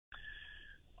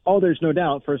Oh, there's no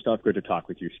doubt. First off, good to talk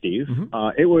with you, Steve.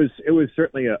 Mm-hmm. It was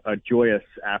certainly a joyous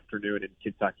afternoon in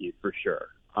Kentucky for sure.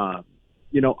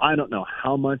 I don't know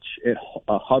how much it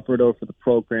hovered over the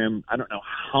program. I don't know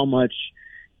how much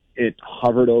it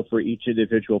hovered over each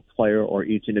individual player or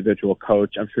each individual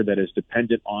coach. I'm sure that is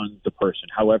dependent on the person.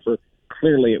 However,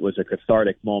 clearly it was a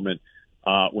cathartic moment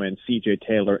when C.J.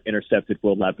 Taylor intercepted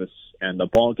Will Levis and the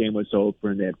ball game was over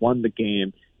and they had won the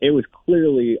game. It was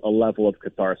clearly a level of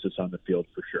catharsis on the field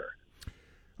for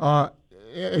sure.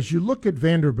 As you look at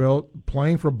Vanderbilt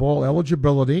playing for bowl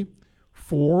eligibility,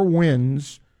 4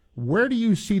 wins, where do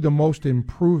you see the most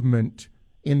improvement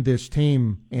in this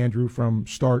team, Andrew, from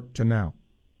start to now?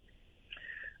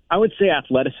 I would say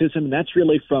athleticism, and that's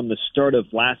really from the start of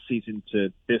last season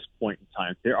to this point in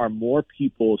time. There are more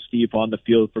people, Steve, on the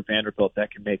field for Vanderbilt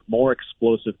that can make more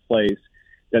explosive plays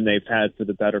than they've had for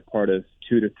the better part of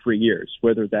 2 to 3 years,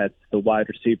 whether that's the wide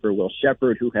receiver Will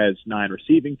Shepard, who has 9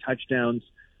 receiving touchdowns,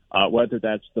 whether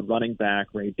that's the running back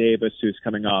Ray Davis, who's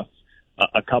coming off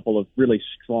a couple of really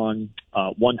strong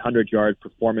 100-yard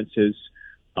performances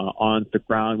on the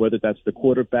ground, whether that's the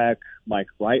quarterback, Mike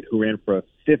Wright, who ran for a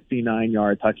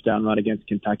 59-yard touchdown run against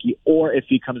Kentucky, or if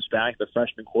he comes back, the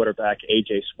freshman quarterback,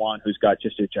 A.J. Swan, who's got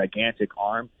just a gigantic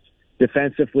arm.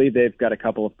 Defensively, they've got a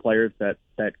couple of players that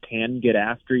can get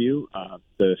after you.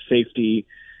 The safety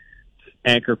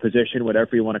anchor position,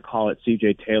 whatever you want to call it,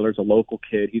 C.J. Taylor's a local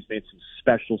kid. He's made some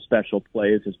special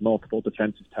plays, has multiple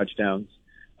defensive touchdowns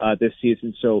this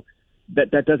season. So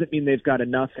that doesn't mean they've got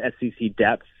enough SEC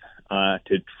depth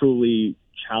to truly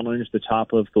challenge the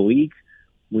top of the league.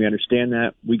 We understand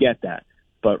that. We get that.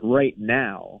 But right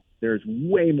now, there's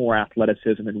way more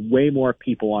athleticism and way more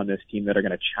people on this team that are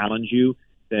going to challenge you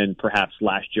than perhaps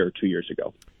last year or 2 years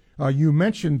ago. You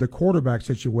mentioned the quarterback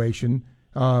situation.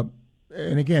 And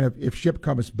again, if Ship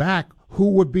comes back,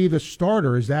 who would be the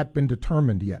starter? Has that been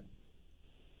determined yet?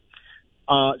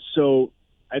 So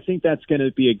I think that's going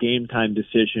to be a game-time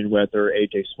decision whether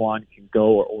A.J. Swan can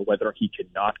go or whether he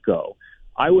cannot go.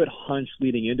 I would hunch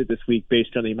leading into this week,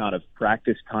 based on the amount of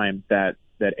practice time that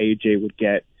A.J. would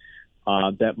get,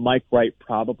 that Mike Wright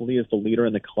probably is the leader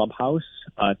in the clubhouse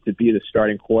to be the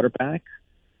starting quarterback.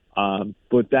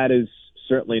 But that is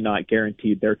certainly not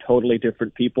guaranteed. They're totally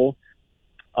different people.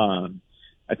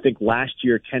 I think last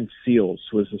year, Ken Seals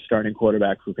was the starting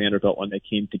quarterback for Vanderbilt when they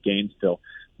came to Gainesville.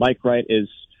 Mike Wright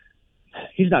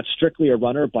he's not strictly a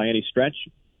runner by any stretch,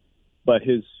 but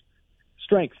his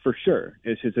strength for sure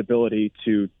is his ability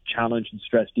to challenge and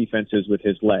stress defenses with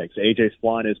his legs. A.J.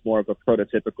 Swan is more of a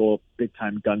prototypical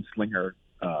big-time gunslinger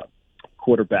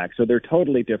quarterback, so they're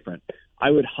totally different.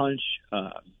 I would hunch,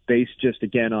 based just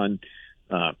again on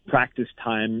practice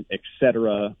time,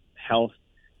 etc., health,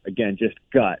 again, just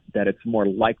gut, that it's more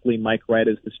likely Mike Wright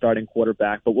is the starting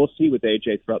quarterback, but we'll see with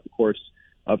A.J. throughout the course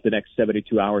of the next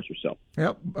 72 hours or so.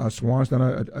 Yep, Swan's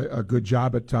done a good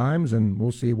job at times, and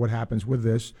we'll see what happens with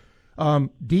this.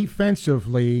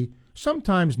 Defensively,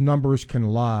 sometimes numbers can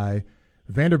lie.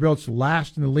 Vanderbilt's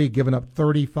last in the league, giving up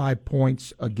 35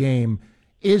 points a game.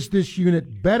 Is this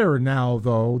unit better now,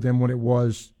 though, than when it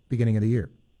was beginning of the year?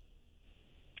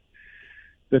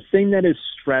 The thing that has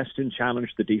stressed and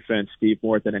challenged the defense, Steve,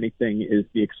 more than anything, is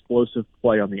the explosive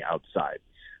play on the outside.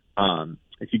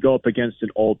 If you go up against an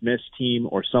Ole Miss team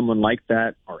or someone like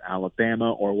that, or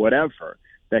Alabama or whatever,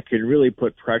 that can really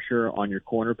put pressure on your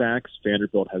cornerbacks,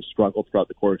 Vanderbilt has struggled throughout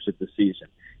the course of the season.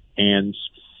 And,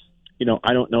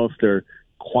 I don't know if they're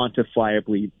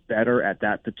quantifiably better at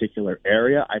that particular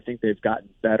area. I think they've gotten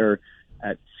better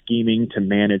at scheming to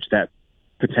manage that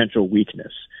potential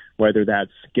weakness, whether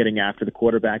that's getting after the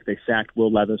quarterback. They sacked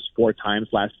Will Levis 4 times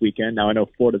last weekend. Now, I know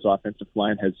Florida's offensive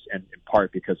line has, and in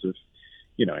part because of,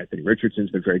 Anthony Richardson's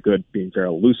been very good, being very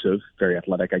elusive, very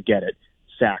athletic. I get it.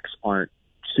 Sacks aren't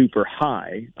super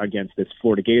high against this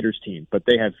Florida Gators team, but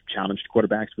they have challenged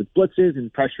quarterbacks with blitzes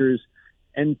and pressures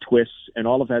and twists and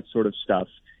all of that sort of stuff.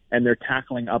 And their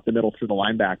tackling up the middle through the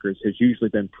linebackers has usually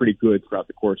been pretty good throughout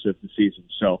the course of the season.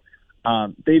 So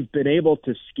they've been able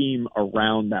to scheme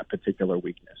around that particular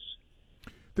weakness.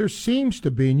 There seems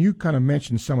to be, and you kind of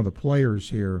mentioned some of the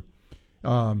players here,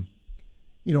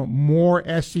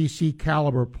 more SEC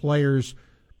caliber players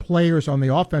on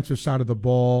the offensive side of the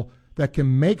ball that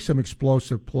can make some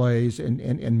explosive plays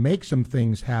and make some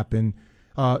things happen.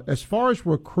 As far as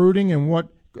recruiting and what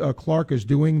Clark is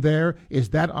doing there, is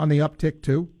that on the uptick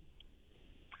too?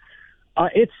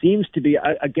 It seems to be.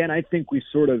 Again, I think we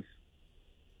sort of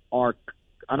are,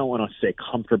 I don't want to say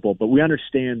comfortable, but we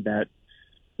understand that,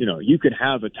 you could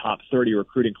have a top 30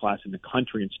 recruiting class in the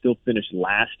country and still finish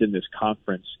last in this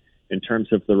conference in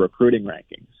terms of the recruiting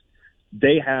rankings.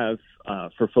 They have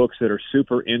for folks that are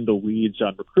super in the weeds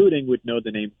on recruiting would know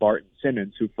the name Barton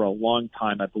Simmons, who for a long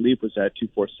time, I believe, was at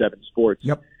 247 Sports.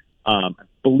 Yep. I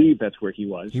believe that's where he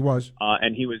was. He was.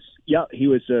 And he was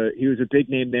a big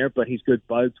name there, but he's good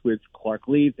buds with Clark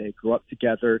Lee. They grew up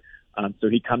together. So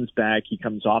he comes back. He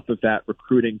comes off of that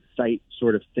recruiting site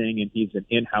sort of thing, and he's an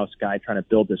in-house guy trying to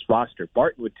build this roster.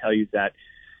 Barton would tell you that,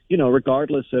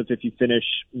 regardless of if you finish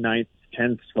 9th,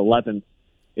 10th, 11th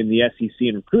in the SEC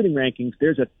in recruiting rankings,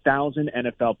 there's 1,000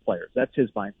 NFL players. That's his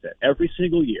mindset. Every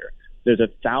single year, there's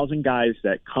 1,000 guys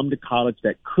that come to college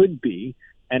that could be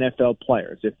NFL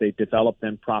players if they develop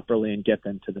them properly and get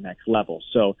them to the next level.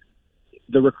 So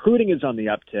the recruiting is on the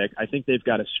uptick. I think they've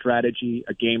got a strategy,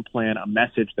 a game plan, a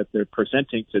message that they're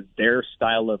presenting to their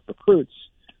style of recruits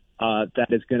that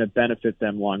is going to benefit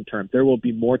them long term. There will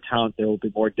be more talent. There will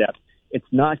be more depth. It's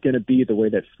not going to be the way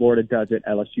that Florida does it,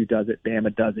 LSU does it,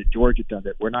 Bama does it, Georgia does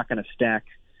it. We're not going to stack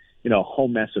a whole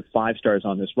mess of 5-stars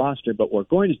on this roster. But what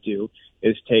we're going to do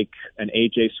is take an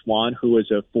A.J. Swan, who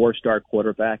is a 4-star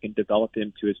quarterback, and develop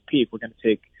him to his peak. We're going to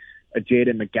take a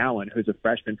Jaden McGowan, who's a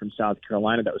freshman from South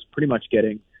Carolina that was pretty much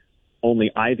getting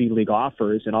only Ivy League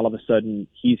offers, and all of a sudden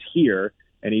he's here,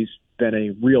 and he's been a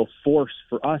real force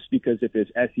for us because of his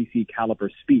SEC caliber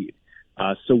speed.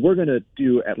 So we're going to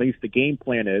do, at least the game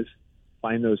plan is,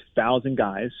 find those 1,000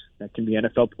 guys that can be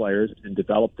NFL players and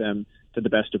develop them to the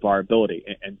best of our ability.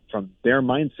 And from their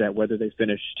mindset, whether they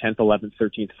finish 10th, 11th,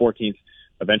 13th, 14th,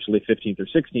 eventually 15th or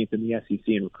 16th in the SEC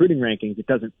in recruiting rankings, it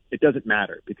doesn't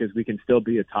matter because we can still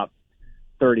be a top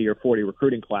 30 or 40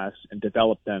 recruiting class and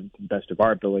develop them to the best of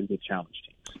our ability to challenge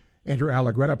teams. Andrew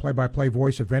Allegretta, play-by-play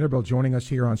voice of Vanderbilt, joining us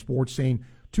here on Sports Scene.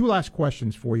 2 last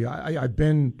questions for you. I've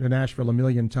been to Nashville a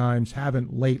million times,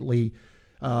 haven't lately.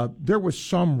 There was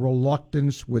some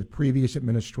reluctance with previous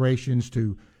administrations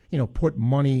to put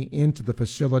money into the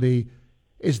facility.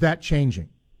 Is that changing?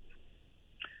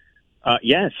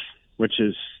 Yes, which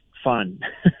is fun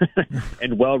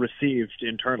and well received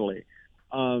internally.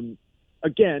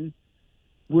 Again,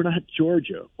 we're not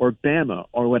Georgia or Bama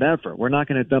or whatever. We're not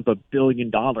going to dump $1 billion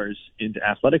into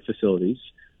athletic facilities,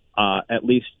 at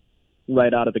least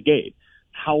right out of the gate.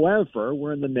 However,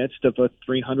 we're in the midst of a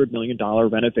 $300 million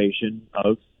renovation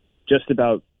of just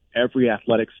about every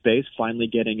athletic space, finally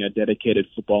getting a dedicated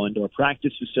football indoor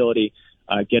practice facility,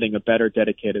 getting a better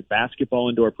dedicated basketball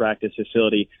indoor practice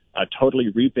facility,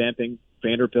 totally revamping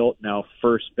Vanderbilt, now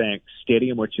First Bank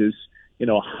Stadium, which is,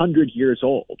 100 years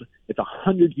old. It's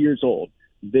 100 years old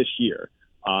this year.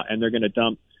 And they're going to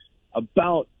dump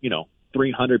about,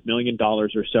 $300 million or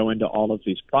so into all of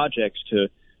these projects to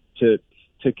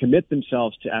commit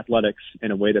themselves to athletics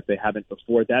in a way that they haven't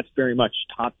before. That's very much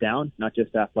top down, not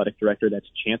just athletic director, that's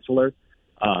chancellor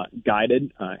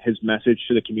guided. His message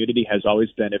to the community has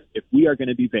always been, if we are going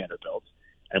to be Vanderbilt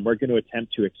and we're going to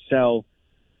attempt to excel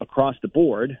across the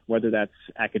board, whether that's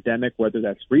academic, whether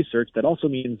that's research, that also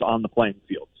means on the playing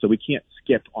field. So we can't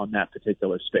skip on that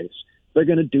particular space. They're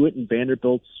going to do it in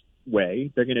Vanderbilt's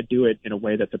way. They're going to do it in a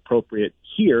way that's appropriate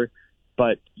here.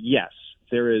 But yes,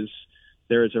 there is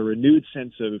a renewed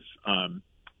sense of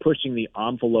pushing the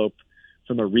envelope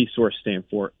from a resource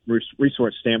standpoint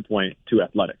to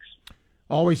athletics.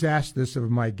 Always ask this of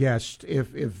my guests. If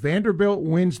Vanderbilt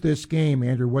wins this game,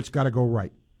 Andrew, what's got to go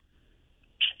right?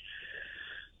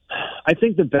 I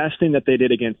think the best thing that they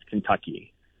did against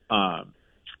Kentucky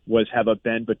was have a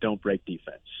bend but don't break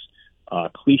defense.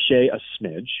 Cliche a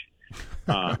smidge.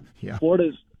 Yeah.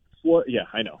 Yeah,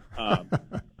 I know.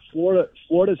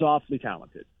 Florida's awfully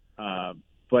talented.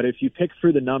 But if you pick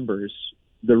through the numbers,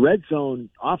 the red zone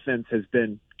offense has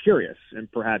been curious,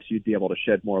 and perhaps you'd be able to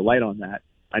shed more light on that.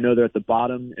 I know they're at the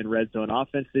bottom in red zone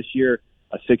offense this year,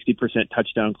 a 60%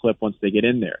 touchdown clip once they get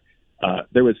in there.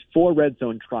 There was 4 red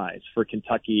zone tries for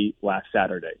Kentucky last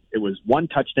Saturday. It was 1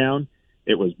 touchdown,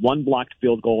 it was 1 blocked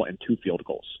field goal, and 2 field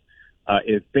goals.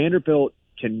 If Vanderbilt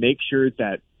can make sure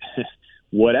that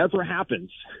whatever happens,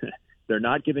 they're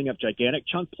not giving up gigantic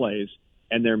chunk plays,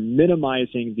 and they're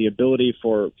minimizing the ability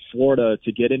for Florida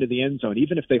to get into the end zone,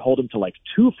 even if they hold them to like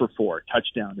 2 for 4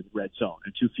 touchdown in the red zone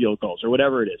and 2 field goals or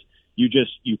whatever it is.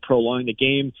 You prolong the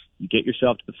game, you get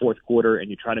yourself to the fourth quarter, and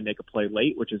you try to make a play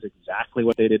late, which is exactly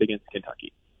what they did against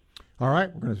Kentucky. All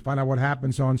right, we're going to find out what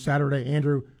happens on Saturday.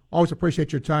 Andrew, always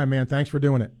appreciate your time, man. Thanks for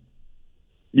doing it.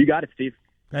 You got it, Steve.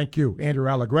 Thank you. Andrew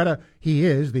Allegretta, he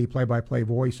is the play-by-play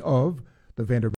voice of the Vanderbilt